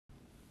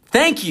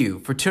Thank you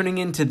for tuning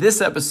in to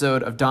this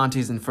episode of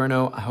Dante's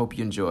Inferno. I hope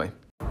you enjoy.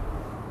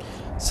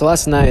 So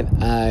last night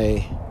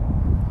I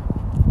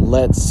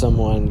let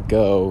someone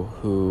go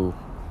who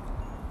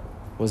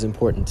was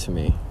important to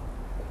me.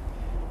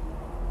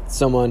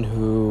 Someone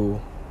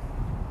who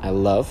I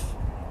love,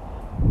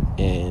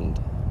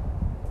 and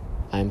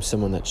I'm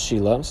someone that she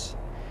loves.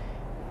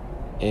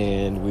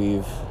 And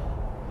we've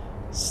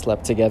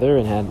slept together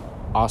and had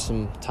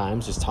awesome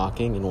times just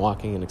talking and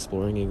walking and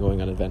exploring and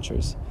going on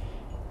adventures.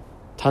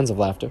 Tons of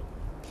laughter.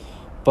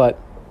 But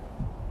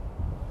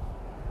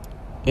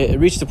it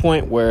reached a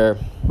point where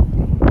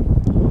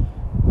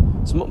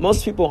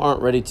most people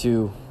aren't ready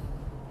to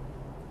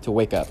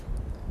wake up,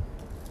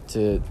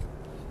 to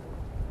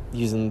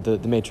using the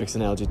Matrix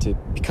analogy, to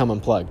become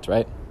unplugged,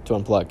 right? To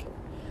unplug.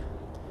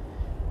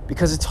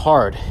 Because it's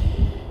hard,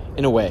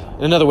 in a way.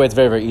 In another way, it's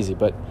very, very easy,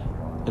 but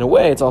in a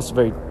way, it's also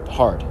very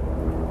hard.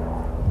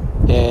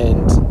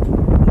 And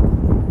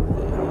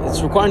it's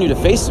requiring you to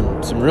face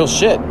some real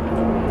shit,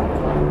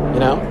 you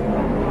know?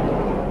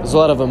 There's a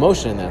lot of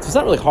emotion in that. So it's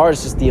not really hard,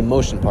 it's just the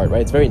emotion part,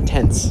 right? It's very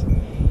intense.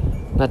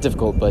 Not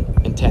difficult, but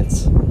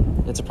intense.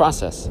 It's a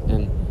process.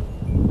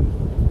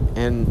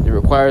 And it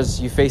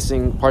requires you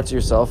facing parts of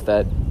yourself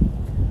that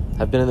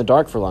have been in the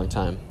dark for a long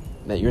time,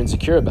 that you're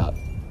insecure about.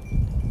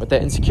 But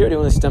that insecurity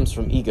only stems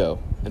from ego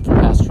and from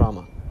past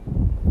trauma.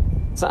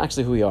 It's not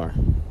actually who we are,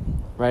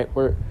 right?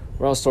 We're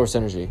all source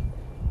energy.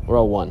 We're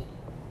all one.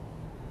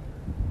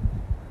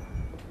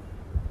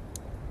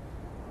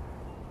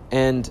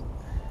 And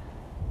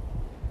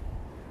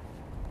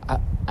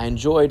I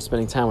enjoyed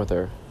spending time with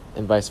her,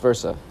 and vice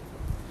versa.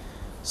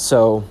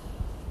 So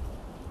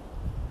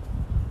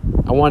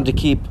I wanted to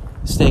keep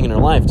staying in her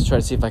life to try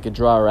to see if I could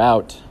draw her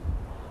out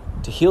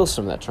to heal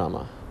some of that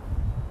trauma,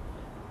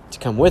 to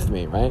come with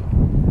me, right?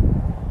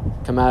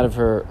 Come out of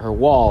her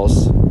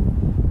walls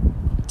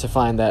to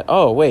find that,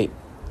 oh, wait,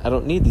 I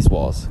don't need these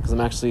walls because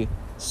I'm actually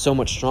so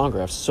much stronger.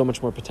 I have so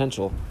much more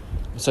potential.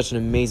 I'm such an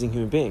amazing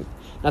human being.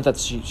 Not that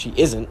she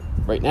isn't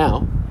right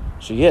now.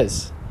 She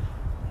is.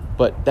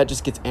 But that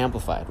just gets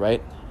amplified,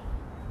 right?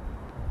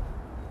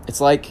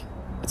 It's like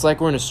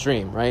we're in a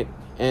stream, right?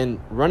 And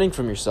running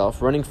from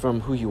yourself, running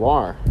from who you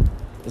are,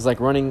 is like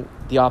running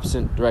the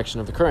opposite direction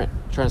of the current,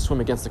 trying to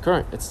swim against the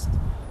current. It's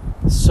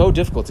so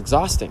difficult. It's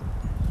exhausting.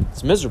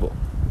 It's miserable.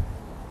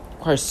 It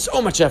requires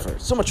so much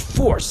effort, so much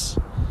force.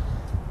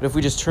 But if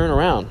we just turn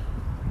around,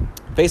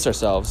 face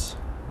ourselves,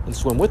 and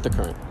swim with the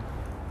current,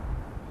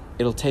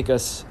 it'll take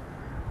us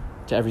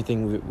to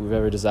everything we've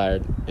ever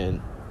desired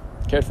and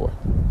cared for,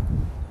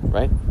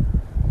 right?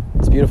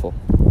 It's beautiful.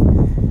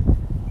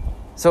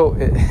 So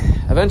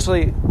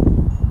eventually,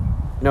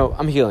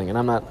 I'm healing, and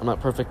I'm not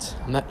perfect.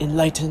 I'm not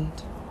enlightened.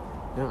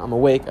 I'm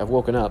awake. I've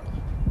woken up.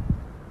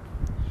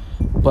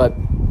 But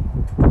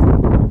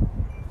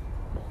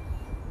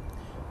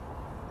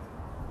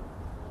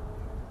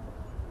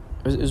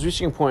it was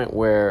reaching a point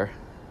where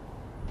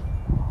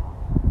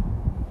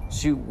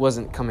she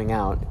wasn't coming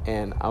out,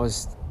 and I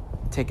was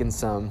taking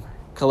some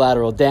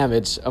collateral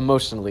damage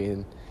emotionally,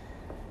 and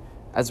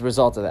as a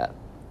result of that,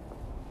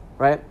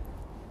 right?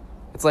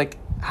 It's like,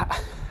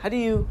 how do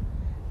you...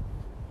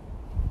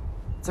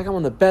 It's like I'm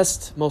on the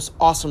best, most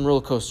awesome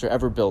roller coaster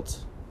ever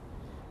built,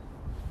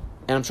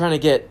 and I'm trying to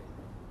get,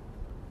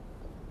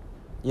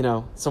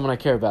 someone I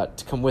care about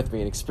to come with me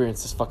and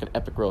experience this fucking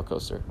epic roller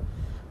coaster.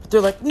 But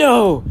they're like,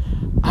 no,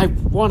 I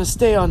want to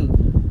stay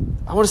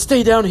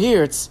down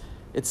here. It's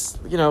it's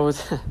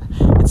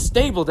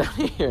stable down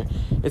here.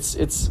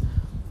 It's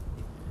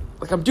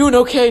like I'm doing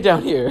okay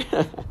down here.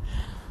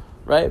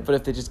 Right? But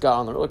if they just got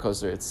on the roller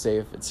coaster, it's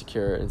safe, it's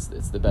secure, it's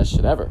the best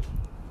shit ever.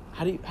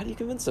 How do you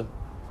convince them?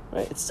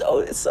 Right? It's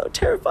so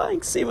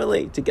terrifying,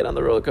 seemingly, to get on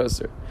the roller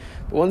coaster.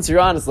 But once you're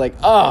on, it's like,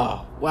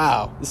 oh,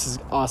 wow, this is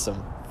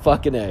awesome.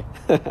 Fucking A.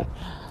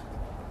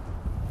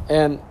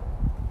 And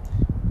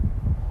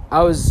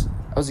I was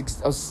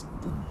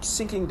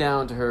sinking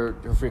down to her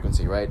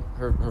frequency, right?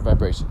 Her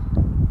vibration.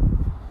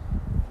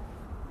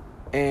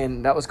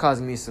 And that was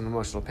causing me some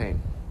emotional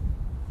pain.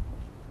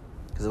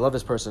 Because I love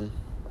this person.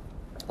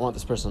 I want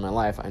this person in my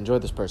life. I enjoy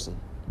this person.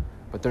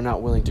 But they're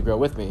not willing to grow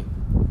with me.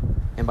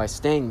 And by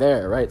staying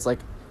there, right? It's like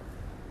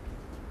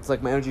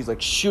my energy is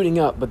like shooting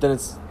up, but then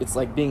it's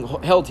like being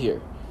held here,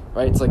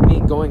 right? It's like me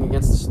going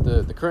against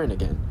the current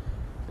again.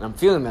 And I'm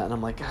feeling that, and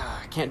I'm like,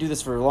 I can't do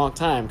this for a long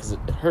time because it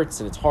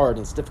hurts and it's hard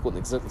and it's difficult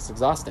and it's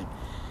exhausting.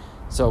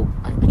 So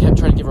I kept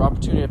trying to give her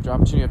opportunity after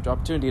opportunity after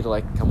opportunity to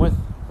like come with.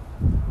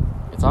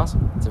 It's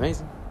awesome. It's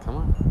amazing. Come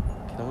on.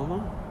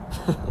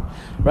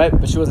 Right?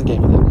 But she wasn't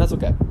game for that, and that's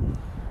okay.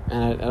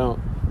 And I don't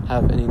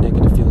have any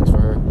negative feelings for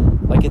her.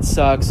 Like, it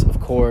sucks, of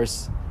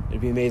course.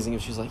 It'd be amazing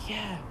if she was like,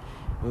 yeah,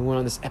 we went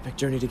on this epic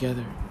journey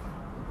together.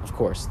 Of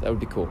course, that would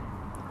be cool.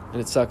 And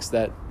it sucks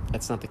that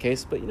that's not the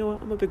case, but you know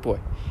what? I'm a big boy.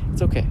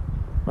 It's okay,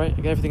 right? I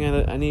got everything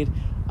I need.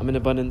 I'm in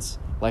abundance.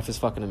 Life is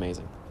fucking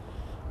amazing.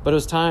 But it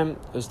was time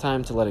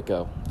to let it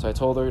go. So I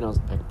told her,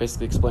 I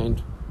basically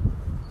explained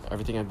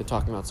everything I've been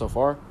talking about so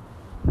far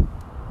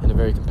in a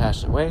very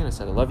compassionate way. And I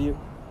said, I love you.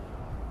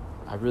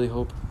 I really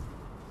hope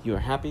you are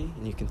happy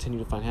and you continue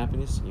to find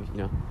happiness, and you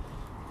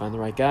find the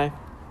right guy,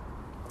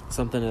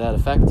 something to that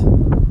effect.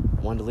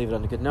 I wanted to leave it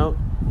on a good note.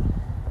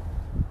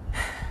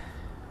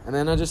 And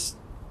then I just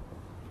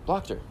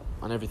blocked her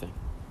on everything.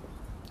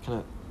 Kind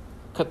of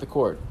cut the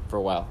cord for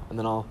a while, and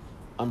then I'll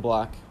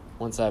unblock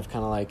once I've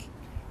kind of like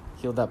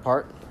healed that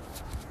part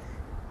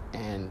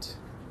and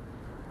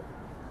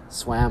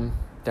swam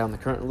down the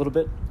current a little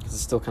bit, because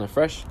it's still kind of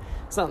fresh.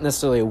 It's not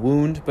necessarily a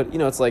wound, but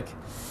it's like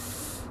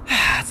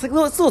it's a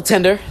little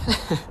tender.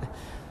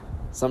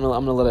 So I'm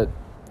gonna let it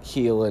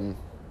heal and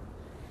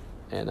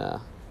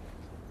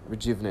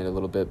rejuvenate a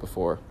little bit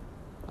before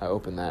I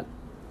open that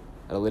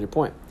at a later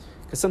point.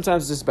 Because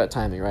sometimes it's just about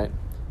timing, right?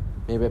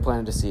 Maybe I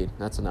planted a seed, and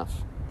that's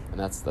enough, and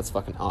that's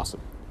fucking awesome.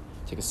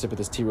 Take a sip of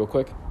this tea real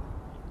quick.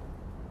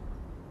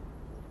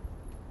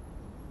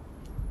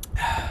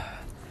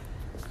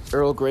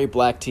 Earl Grey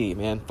black tea,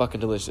 man, fucking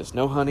delicious.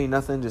 No honey,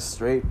 nothing, just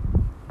straight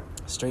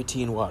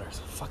tea and water.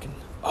 Fucking,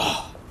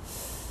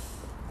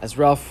 as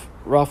Ralph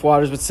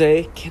Waters would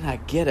say, can I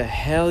get a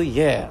hell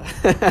yeah?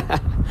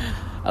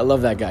 I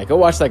love that guy. Go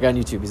watch that guy on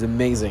YouTube. He's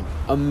amazing.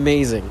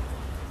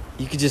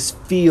 You could just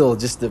feel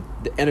just the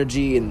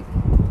energy and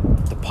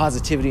the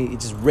positivity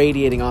just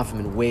radiating off him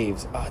in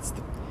waves. Oh,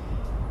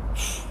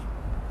 it's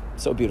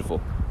so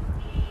beautiful.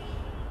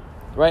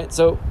 Right?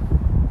 So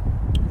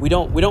we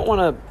don't want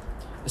to,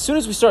 as soon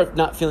as we start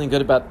not feeling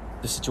good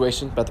about the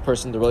situation, about the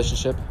person, the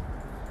relationship,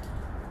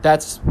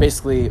 that's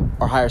basically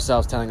our higher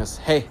selves telling us,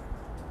 hey,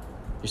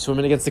 you're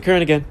swimming against the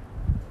current again.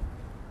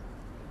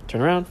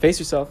 Turn around, face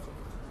yourself.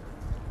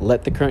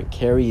 Let the current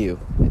carry you.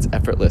 It's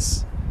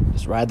effortless.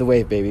 Just ride the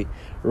wave, baby.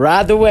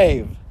 Ride the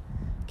wave.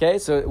 Okay,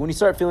 so when you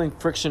start feeling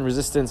friction,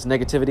 resistance,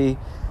 negativity,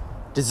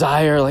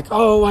 desire, like,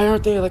 oh, why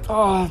aren't they? Like,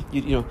 oh,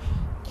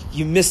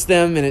 you miss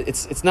them, and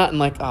it's not in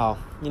like, oh,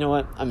 you know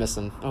what? I miss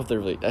them. I hope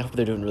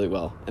they're doing really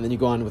well. And then you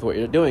go on with what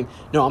you're doing.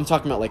 No, I'm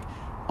talking about like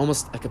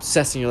almost like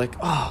obsessing. You're like,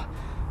 oh,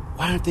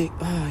 why aren't they?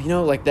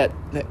 Like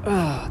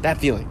that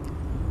feeling.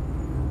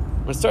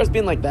 When it starts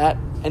being like that,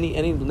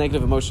 any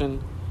negative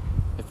emotion,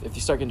 if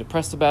you start getting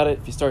depressed about it,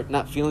 if you start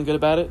not feeling good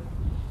about it,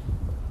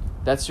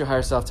 that's your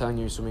higher self telling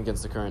you you're swimming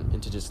against the current,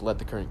 and to just let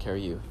the current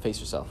carry you. Face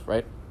yourself,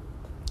 right?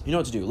 You know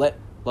what to do. Let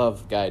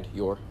love guide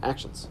your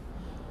actions.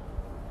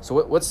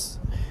 So what's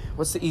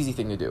the easy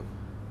thing to do?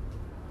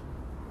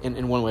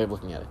 In one way of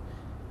looking at it,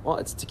 well,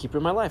 it's to keep her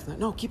in my life.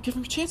 No, keep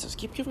giving her chances.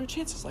 Keep giving her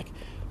chances. Like,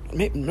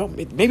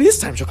 maybe this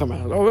time she'll come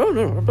out.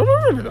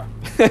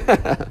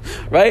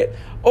 Right?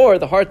 Or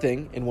the hard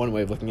thing, in one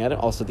way of looking at it,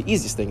 also the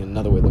easiest thing in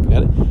another way of looking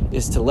at it,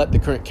 is to let the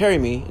current carry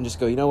me and just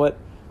go, you know what?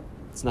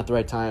 It's not the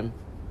right time.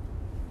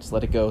 Just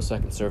let it go so I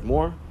can serve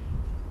more.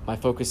 My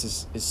focus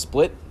is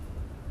split.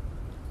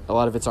 A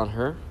lot of it's on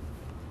her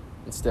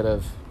instead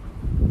of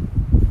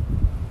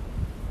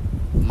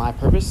my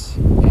purpose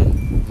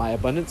and my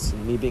abundance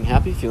and me being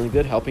happy, feeling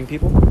good, helping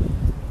people,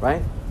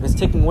 right? And it's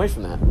taking away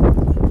from that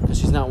because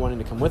she's not wanting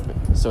to come with me.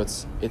 So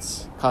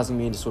it's causing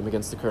me to swim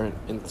against the current,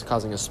 and it's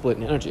causing a split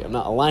in energy. I'm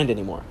not aligned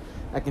anymore.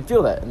 I can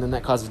feel that, and then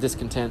that causes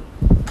discontent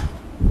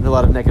and a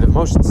lot of negative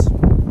emotions.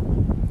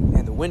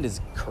 Man, the wind is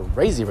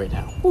crazy right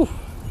now. Whew.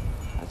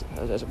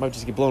 I might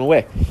just get blown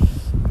away.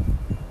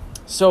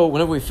 So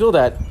whenever we feel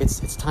that,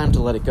 it's time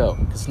to let it go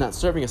because it's not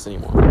serving us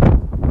anymore.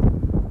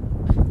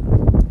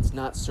 It's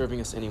not serving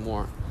us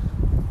anymore.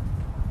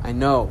 I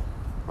know,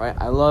 right?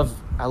 I love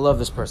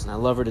this person. I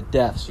love her to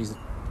death. She's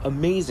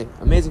amazing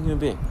human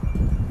being.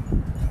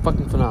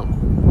 Fucking phenomenal.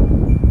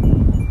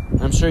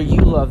 And I'm sure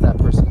you love that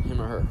person, him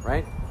or her,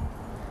 right?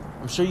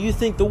 I'm sure you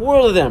think the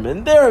world of them,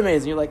 and they're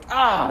amazing. You're like,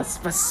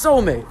 it's my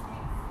soulmate,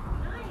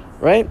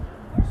 right?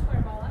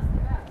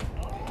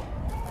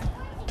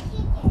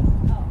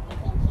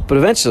 But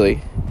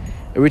eventually,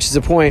 it reaches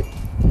a point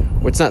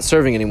where it's not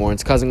serving anymore and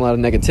it's causing a lot of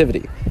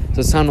negativity.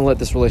 So it's time to let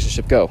this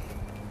relationship go.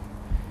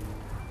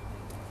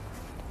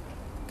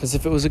 Because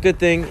if it was a good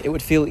thing, it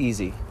would feel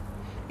easy.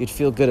 You'd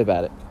feel good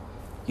about it.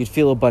 You'd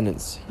feel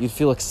abundance. You'd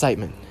feel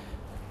excitement.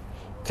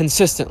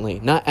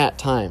 Consistently, not at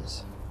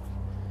times.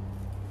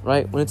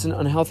 Right? When it's an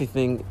unhealthy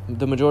thing,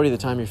 the majority of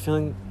the time you're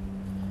feeling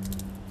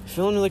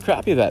really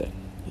crappy about it.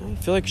 You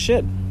feel like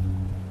shit.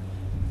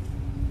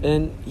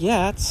 And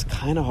yeah, it's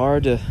kind of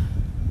hard to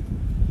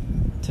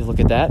look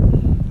at that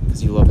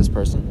because you love this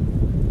person.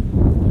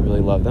 You really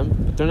love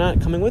them, but they're not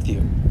coming with you.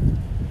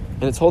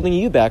 And it's holding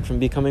you back from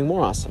becoming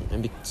more awesome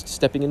and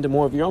stepping into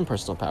more of your own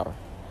personal power.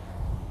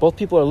 Both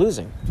people are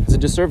losing. It's a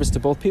disservice to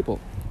both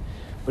people.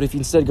 But if you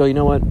instead go, you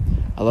know what?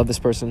 I love this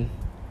person.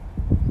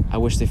 I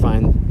wish they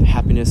find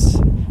happiness.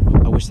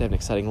 I wish they have an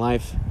exciting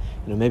life.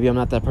 Maybe I'm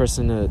not that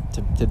person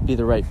to be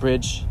the right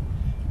bridge,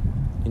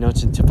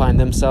 to find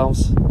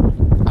themselves.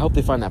 I hope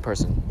they find that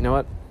person. You know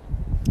what?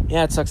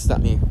 Yeah, it sucks it's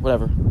not me.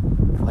 Whatever.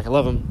 Like, I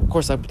love them. Of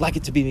course, I'd like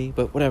it to be me,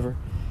 but whatever.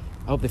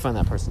 I hope they find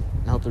that person.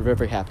 And I hope they're very,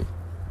 very happy.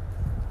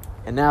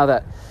 And now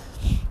that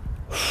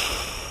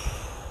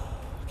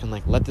I can,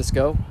 let this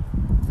go,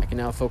 I can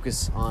now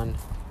focus on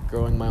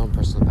growing my own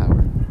personal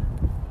power.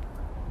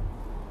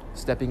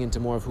 Stepping into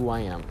more of who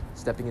I am.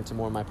 Stepping into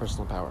more of my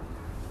personal power.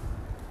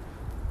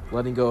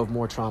 letting go of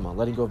more trauma,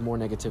 letting go of more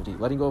negativity,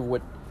 letting go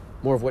of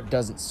more of what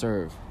doesn't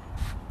serve,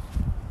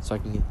 so I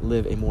can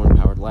live a more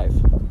empowered life.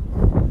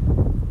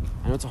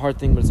 I know it's a hard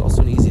thing, but it's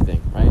also an easy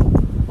thing, right?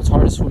 What's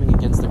hard is swimming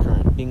against the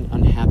current, being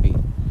unhappy,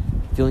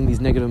 feeling these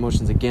negative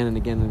emotions again and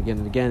again and again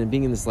and again, and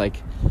being in this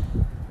like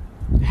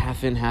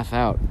half in, half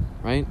out,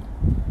 right?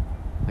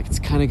 Like it's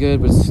kind of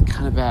good, but it's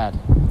kind of bad.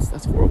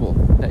 That's horrible.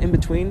 That in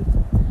between,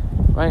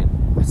 right?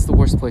 That's the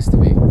worst place to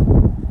be.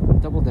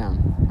 Double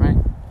down, right?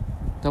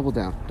 Double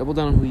down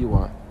on who you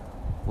are.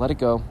 Let it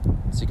go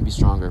so you can be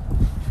stronger.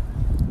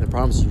 And I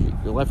promise you,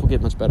 your life will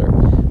get much better,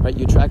 right?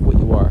 You attract what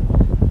you are.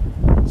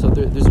 So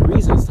there's a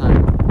reason it's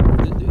time.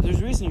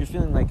 There's a reason you're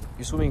feeling like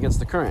you're swimming against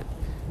the current,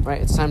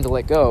 right? It's time to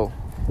let go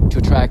to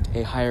attract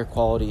a higher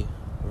quality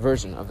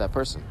version of that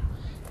person.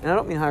 And I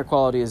don't mean higher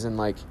quality as in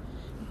like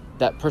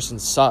that person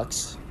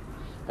sucks.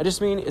 I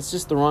just mean it's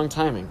just the wrong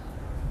timing,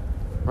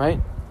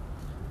 right?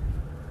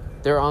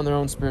 They're on their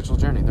own spiritual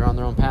journey. They're on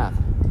their own path.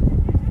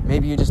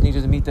 Maybe you just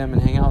needed to meet them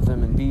and hang out with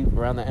them and be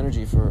around that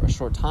energy for a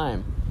short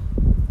time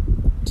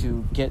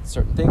to get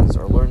certain things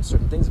or learn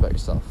certain things about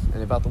yourself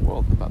and about the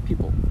world and about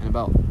people and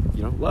about,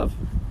 love.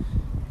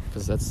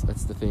 Because that's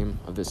the theme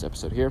of this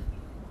episode here.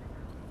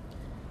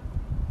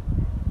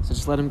 So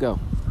just let them go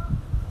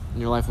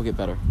and your life will get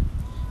better.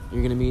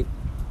 You're going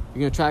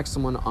to attract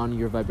someone on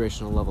your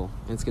vibrational level,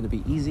 and it's going to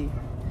be easy.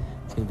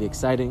 It's going to be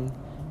exciting.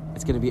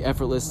 It's going to be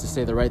effortless to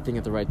say the right thing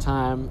at the right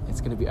time. It's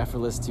going to be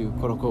effortless to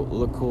quote unquote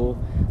look cool.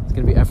 It's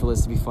going to be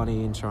effortless to be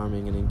funny and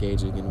charming and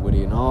engaging and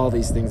witty and all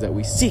these things that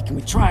we seek and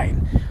we try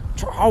and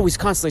always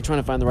constantly trying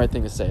to find the right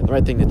thing to say, the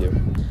right thing to do.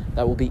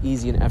 That will be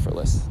easy and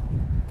effortless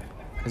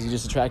because you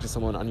just attracted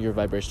someone on your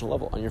vibrational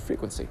level, on your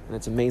frequency, and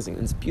it's amazing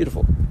and it's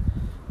beautiful.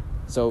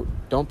 So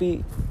don't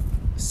be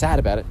sad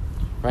about it,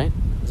 right?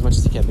 As much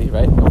as you can be,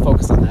 right? Don't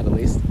focus on that at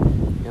least.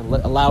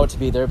 Allow it to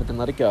be there, but then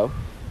let it go.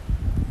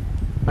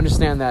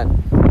 Understand that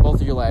both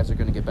of your lives are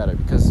going to get better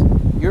because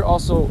you're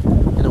also,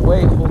 in a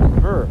way, holding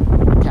her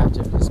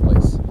captive in this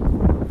place,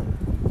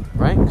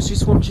 right? Because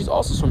she's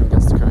also swimming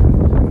against the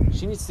current.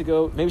 She needs to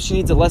go. Maybe she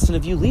needs a lesson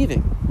of you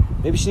leaving.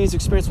 Maybe she needs to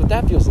experience what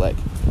that feels like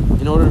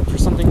in order for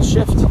something to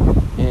shift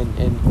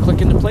and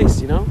click into place.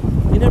 You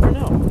never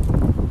know,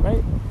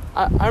 right?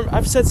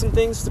 I've said some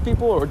things to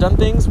people or done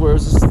things where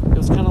it was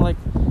kind of like,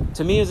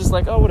 to me, it was just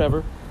like, oh,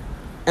 whatever.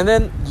 And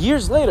then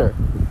years later,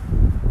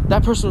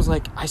 that person was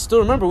like, I still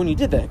remember when you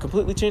did that. It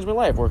completely changed my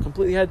life, or it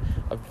completely had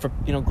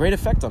a great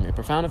effect on me, a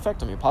profound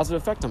effect on me, a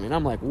positive effect on me. And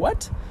I'm like,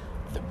 what?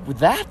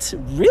 That?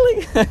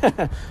 Really?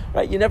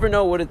 Right? You never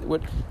know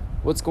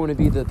what's going to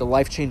be the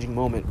life-changing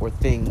moment or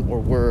thing or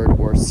word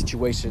or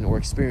situation or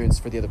experience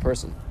for the other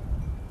person.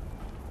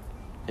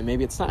 And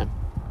maybe it's time,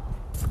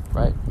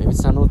 right? Maybe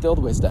it's time to let the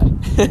old ways die.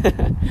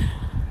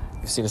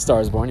 You've seen A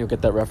Star is Born, you'll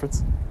get that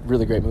reference.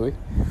 Really great movie.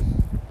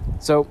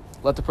 So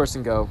let the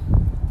person go.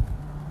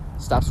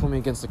 Stop swimming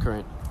against the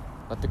current.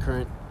 Let the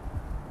current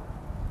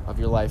of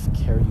your life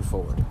carry you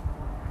forward.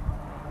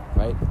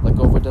 Right? Let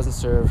go of what doesn't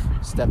serve.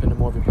 Step into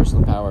more of your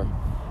personal power.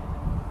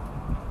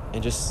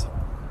 And just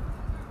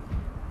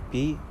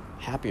be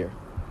happier.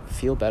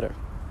 Feel better.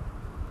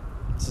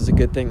 This is a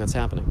good thing that's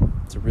happening.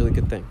 It's a really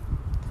good thing.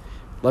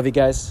 Love you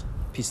guys.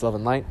 Peace, love,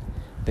 and light.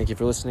 Thank you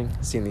for listening.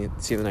 See you in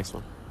the next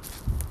one.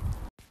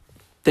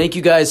 Thank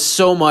you guys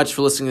so much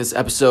for listening to this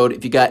episode.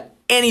 If you got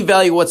any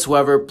value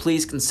whatsoever,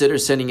 please consider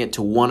sending it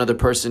to one other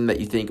person that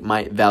you think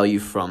might value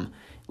from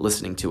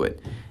listening to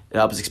it. It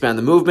helps expand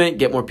the movement,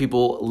 get more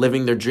people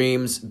living their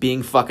dreams,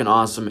 being fucking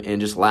awesome,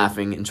 and just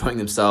laughing, enjoying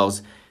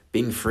themselves,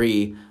 being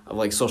free of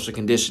like social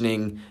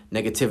conditioning,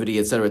 negativity,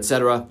 etc.,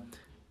 etc.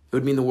 It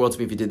would mean the world to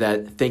me if you did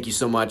that. Thank you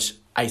so much.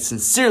 I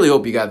sincerely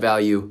hope you got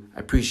value. I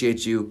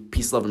appreciate you.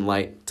 Peace, love, and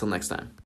light. Till next time.